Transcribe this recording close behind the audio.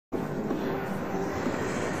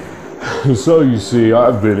So you see,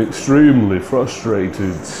 I've been extremely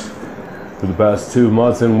frustrated for the past 2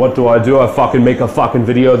 months, and what do? I fucking make a fucking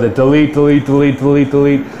video that delete.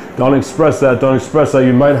 Don't express that,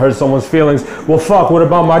 you might hurt someone's feelings. Well fuck, what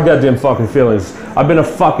about my goddamn fucking feelings? I've been a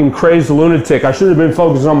fucking crazy lunatic. I should have been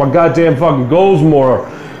focusing on my goddamn fucking goals more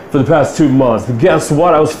for the past 2 months. But guess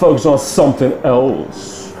what? I was focused on something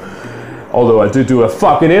else. Although I did do a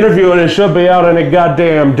fucking interview and it should be out any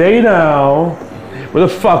goddamn day now. Where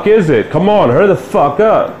the fuck is it? Come on, hurry the fuck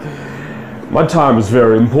up. My time is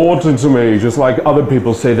very important to me, just like other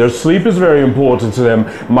people say their sleep is very important to them.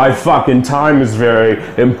 My fucking time is very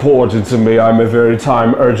important to me. I'm a very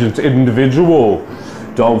time-urgent individual.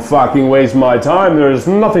 Don't fucking waste my time. There's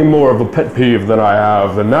nothing more of a pet peeve than I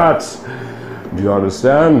have than that. Do you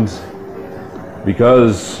understand?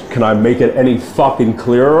 Because, can I make it any fucking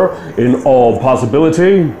clearer in all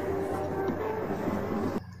possibility?